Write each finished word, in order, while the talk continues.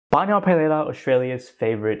Buy now, pay later, Australia's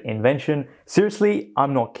favorite invention. Seriously,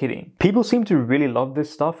 I'm not kidding. People seem to really love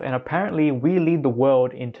this stuff, and apparently we lead the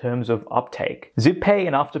world in terms of uptake. ZipPay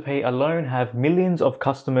and Afterpay alone have millions of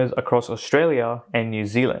customers across Australia and New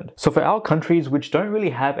Zealand. So for our countries which don't really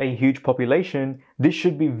have a huge population, this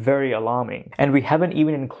should be very alarming. And we haven't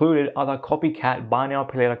even included other copycat buy now,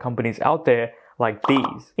 pay later companies out there like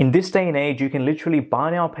these. In this day and age, you can literally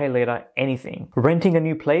buy now, pay later anything. Renting a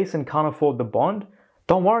new place and can't afford the bond?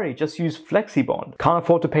 Don't worry, just use FlexiBond. Can't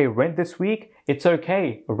afford to pay rent this week? It's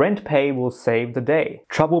okay. RentPay will save the day.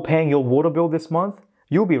 Trouble paying your water bill this month?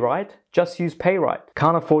 You'll be right. Just use PayRight.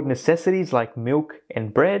 Can't afford necessities like milk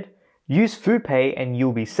and bread? Use FoodPay and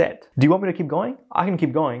you'll be set. Do you want me to keep going? I can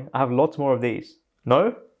keep going. I have lots more of these.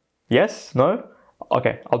 No? Yes? No?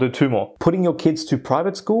 Okay, I'll do 2 more. Putting your kids to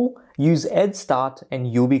private school? Use EdStart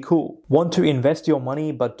and you'll be cool. Want to invest your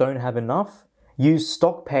money but don't have enough? Use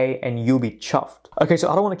StockPay and you'll be chuffed. Okay, so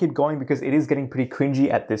I don't want to keep going because it is getting pretty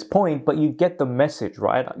cringy at this point, but you get the message,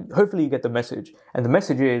 right? Hopefully you get the message. And the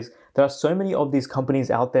message is there are so many of these companies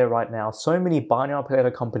out there right now, so many buy now, pay later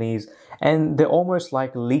companies, and they're almost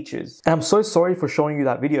like leeches. And I'm so sorry for showing you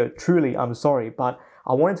that video. Truly, I'm sorry, but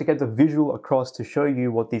I wanted to get the visual across to show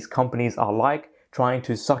you what these companies are like, trying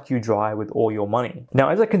to suck you dry with all your money. Now,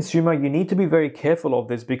 as a consumer, you need to be very careful of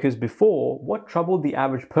this because before, what troubled the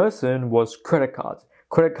average person was credit cards.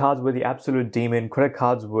 Credit cards were the absolute demon, credit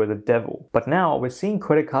cards were the devil. But now we're seeing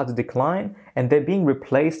credit cards decline and they're being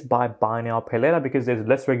replaced by buy now, pay later because there's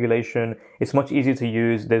less regulation, it's much easier to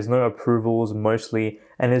use, there's no approvals mostly,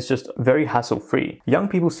 and it's just very hassle-free. Young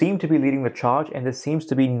people seem to be leading the charge and there seems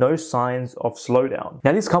to be no signs of slowdown.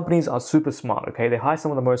 Now these companies are super smart, okay? They hire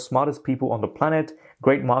some of the most smartest people on the planet,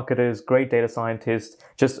 great marketers, great data scientists,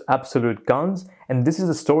 just absolute guns. And this is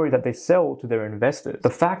the story that they sell to their investors. The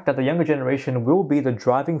fact that the younger generation will be the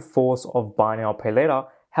driving force of buy now, pay later.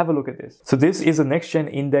 Have a look at this. So this is a next gen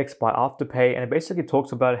index by Afterpay, and it basically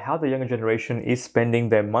talks about how the younger generation is spending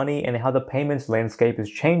their money and how the payments landscape is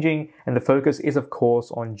changing. And the focus is of course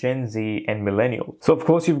on Gen Z and millennials. So of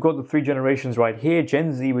course you've got the 3 generations right here,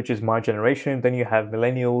 Gen Z, which is my generation. Then you have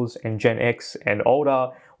millennials and Gen X and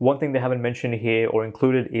older. One thing they haven't mentioned here or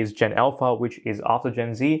included is Gen Alpha, which is after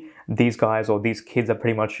Gen Z. These guys or these kids are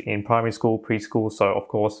pretty much in primary school, preschool. So of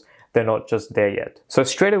course, they're not just there yet. So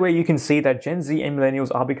straight away, you can see that Gen Z and millennials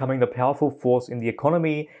are becoming the powerful force in the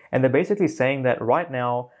economy. And they're basically saying that right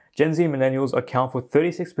now, Gen Z and millennials account for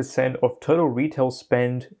 36% of total retail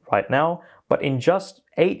spend right now. But in just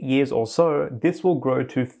 8 years or so, this will grow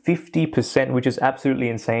to 50%, which is absolutely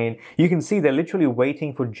insane. You can see they're literally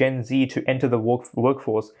waiting for Gen Z to enter the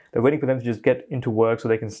workforce. They're waiting for them to just get into work so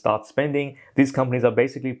they can start spending. These companies are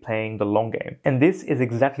basically playing the long game. And this is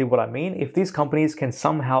exactly what I mean. If these companies can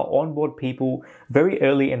somehow onboard people very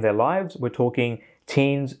early in their lives, we're talking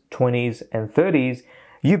teens, 20s, and 30s,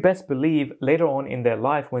 you best believe later on in their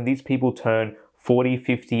life when these people turn 40,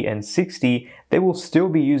 50, and 60, they will still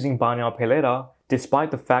be using buy now, pay later, despite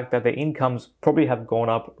the fact that their incomes probably have gone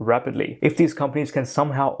up rapidly. If these companies can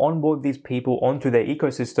somehow onboard these people onto their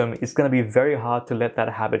ecosystem, it's going to be very hard to let that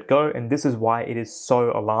habit go, and this is why it is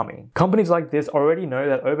so alarming. Companies like this already know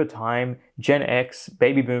that over time, Gen X,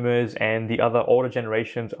 baby boomers, and the other older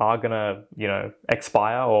generations are going to,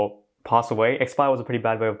 expire or pass away. Expire was a pretty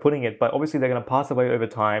bad way of putting it, but obviously they're going to pass away over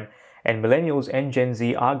time. And millennials and Gen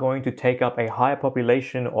Z are going to take up a higher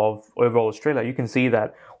population of overall Australia. You can see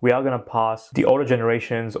that we are going to pass the older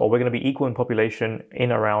generations, or we're going to be equal in population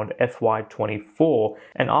in around FY24.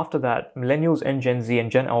 And after that, millennials and Gen Z and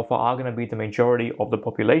Gen Alpha are going to be the majority of the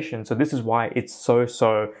population. So this is why it's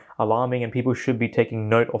so alarming, and people should be taking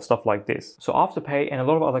note of stuff like this. So Afterpay and a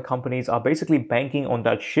lot of other companies are basically banking on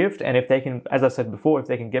that shift. And if they can, as I said before, if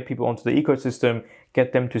they can get people onto the ecosystem,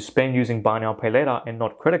 get them to spend using buy now, pay later and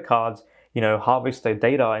not credit cards, harvest their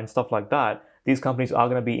data and stuff like that, these companies are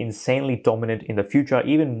going to be insanely dominant in the future,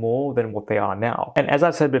 even more than what they are now. And as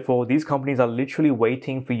I said before, these companies are literally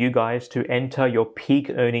waiting for you guys to enter your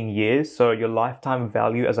peak earning years. So your lifetime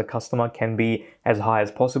value as a customer can be as high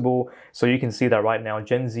as possible. So you can see that right now,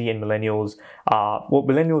 Gen Z and millennials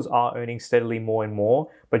millennials are earning steadily more and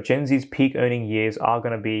more, but Gen Z's peak earning years are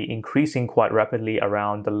going to be increasing quite rapidly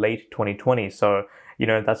around the late 2020s. So,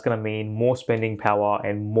 that's going to mean more spending power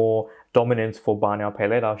and more dominance for buy now, pay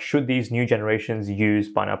later should these new generations use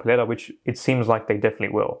buy now, pay later, which it seems like they definitely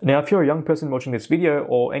will. Now, if you're a young person watching this video,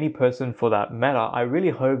 or any person for that matter, I really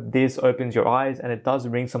hope this opens your eyes and it does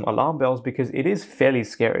ring some alarm bells, because it is fairly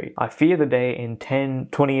scary. I fear the day in 10,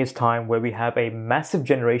 20 years time where we have a massive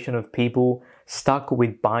generation of people stuck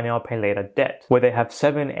with buy now, pay later debt, where they have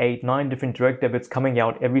 7, 8, 9 different direct debits coming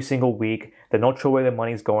out every single week. They're not sure where their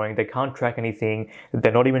money's going. They can't track anything.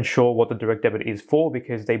 They're not even sure what the direct debit is for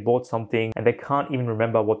because they bought something and they can't even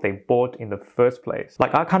remember what they bought in the first place.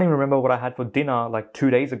 Like, I can't even remember what I had for dinner like 2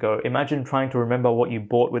 days ago. Imagine trying to remember what you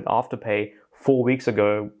bought with Afterpay 4 weeks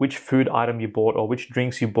ago, which food item you bought or which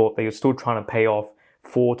drinks you bought that you're still trying to pay off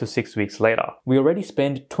 4 to 6 weeks later. We already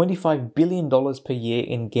spend $25 billion per year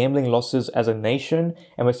in gambling losses as a nation,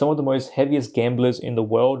 and we're some of the most heaviest gamblers in the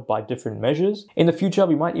world by different measures. In the future,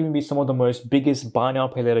 we might even be some of the most biggest buy now,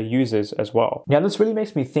 pay later users as well. Now, this really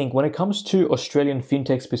makes me think, when it comes to Australian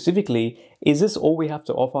fintech specifically, is this all we have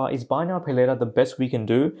to offer? Is buy now, pay later the best we can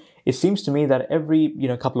do? It seems to me that every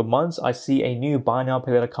couple of months, I see a new buy now,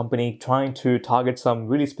 pay later company trying to target some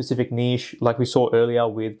really specific niche, like we saw earlier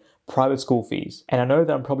with private school fees. And I know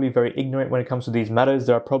that I'm probably very ignorant when it comes to these matters.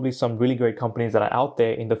 There are probably some really great companies that are out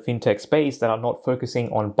there in the fintech space that are not focusing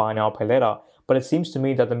on buy now, pay later. But it seems to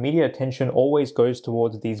me that the media attention always goes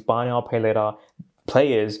towards these buy now, pay later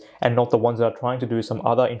players and not the ones that are trying to do some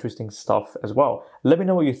other interesting stuff as well. Let me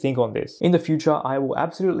know what you think on this. In the future, I will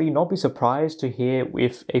absolutely not be surprised to hear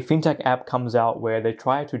if a fintech app comes out where they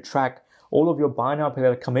try to track all of your buy now, pay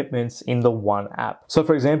later commitments in the one app. So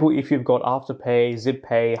for example, if you've got Afterpay,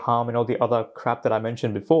 ZipPay, Harm, and all the other crap that I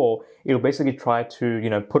mentioned before, it'll basically try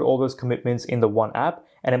to, put all those commitments in the one app,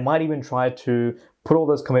 and it might even try to put all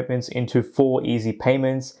those commitments into 4 easy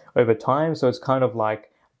payments over time. So it's kind of like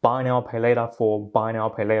buy now, pay later for buy now,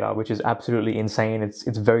 pay later, which is absolutely insane. It's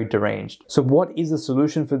very deranged. So what is the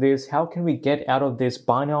solution for this? How can we get out of this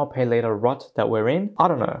buy now, pay later rut that we're in? I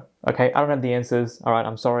don't know. Okay, I don't have the answers. All right,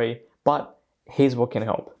 I'm sorry. But here's what can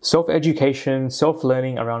help. Self-education,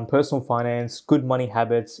 self-learning around personal finance, good money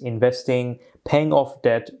habits, investing, paying off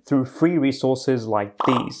debt through free resources like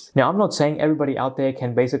these. Now, I'm not saying everybody out there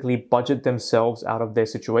can basically budget themselves out of their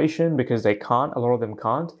situation, because they can't. A lot of them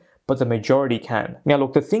can't, but the majority can. Now,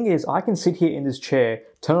 look, the thing is, I can sit here in this chair,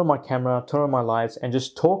 turn on my camera, turn on my lights, and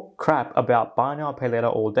just talk crap about buy now, pay later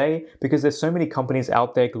all day, because there's so many companies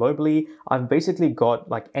out there globally. I've basically got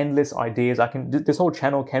like endless ideas. This whole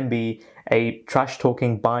channel can be a trash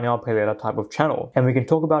talking buy now, pay later type of channel. And we can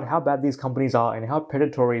talk about how bad these companies are and how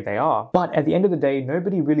predatory they are. But at the end of the day,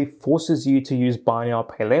 nobody really forces you to use buy now,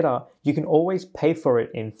 pay later. You can always pay for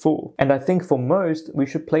it in full. And I think for most, we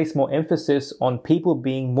should place more emphasis on people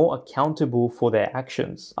being more accountable for their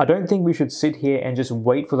actions. I don't think we should sit here and just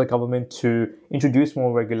wait for the government to introduce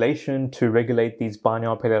more regulation to regulate these buy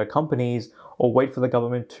now, pay later companies, or wait for the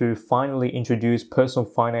government to finally introduce personal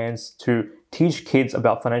finance to teach kids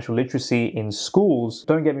about financial literacy in schools.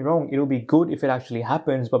 Don't get me wrong, it'll be good if it actually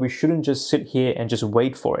happens, but we shouldn't just sit here and just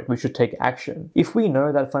wait for it. We should take action. If we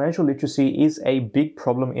know that financial literacy is a big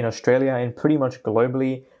problem in Australia and pretty much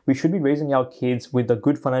globally, we should be raising our kids with the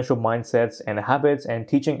good financial mindsets and habits, and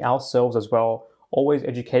teaching ourselves as well, always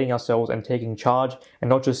educating ourselves and taking charge, and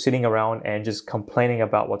not just sitting around and just complaining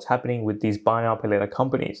about what's happening with these buy now, pay later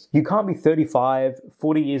companies. You can't be 35,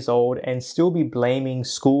 40 years old and still be blaming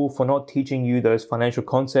school for not teaching you those financial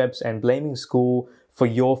concepts and blaming school for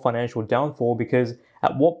your financial downfall, because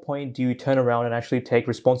at what point do you turn around and actually take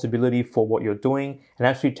responsibility for what you're doing and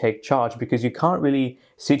actually take charge? Because you can't really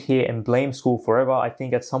sit here and blame school forever. I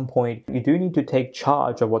think at some point you do need to take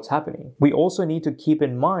charge of what's happening. We also need to keep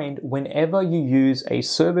in mind, whenever you use a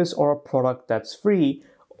service or a product that's free,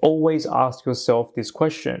 always ask yourself this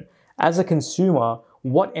question. As a consumer,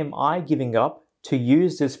 what am I giving up to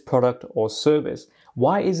use this product or service?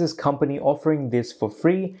 Why is this company offering this for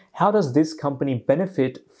free? How does this company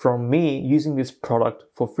benefit from me using this product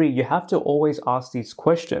for free? You have to always ask these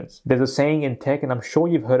questions. There's a saying in tech, and I'm sure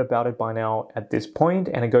you've heard about it by now at this point,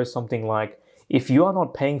 and it goes something like, if you are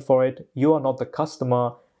not paying for it, you are not the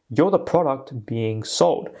customer, you're the product being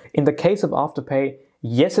sold. In the case of Afterpay,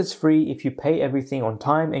 yes, it's free if you pay everything on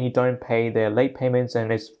time and you don't pay their late payments, and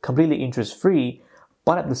it's completely interest-free.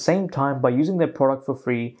 But at the same time, by using their product for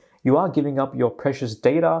free, you are giving up your precious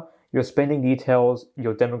data, your spending details,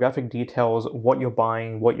 your demographic details, what you're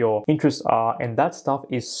buying, what your interests are, and that stuff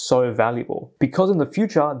is so valuable. Because in the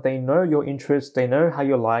future, they know your interests, they know how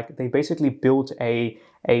you're like, they basically built a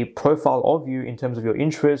profile of you in terms of your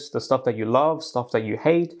interests, the stuff that you love, stuff that you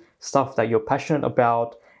hate, stuff that you're passionate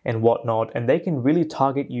about, and whatnot, and they can really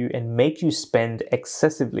target you and make you spend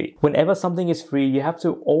excessively. Whenever something is free, you have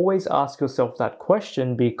to always ask yourself that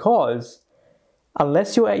question, because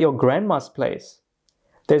unless you're at your grandma's place,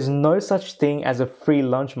 there's no such thing as a free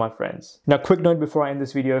lunch, my friends. Now, quick note before I end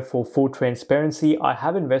this video, for full transparency, I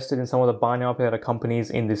have invested in some of the buy now, pay later companies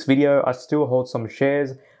in this video. I still hold some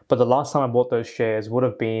shares, but the last time I bought those shares would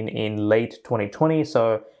have been in late 2020,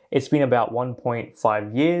 so It's been about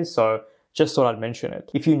 1.5 years, so just thought I'd mention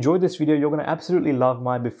it. If you enjoyed this video, you're going to absolutely love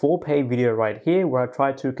my before pay video right here, where I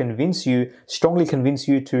try to strongly convince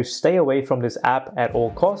you to stay away from this app at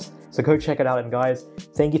all costs. So go check it out. And guys,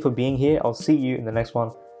 thank you for being here. I'll see you in the next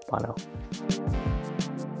one. Bye now.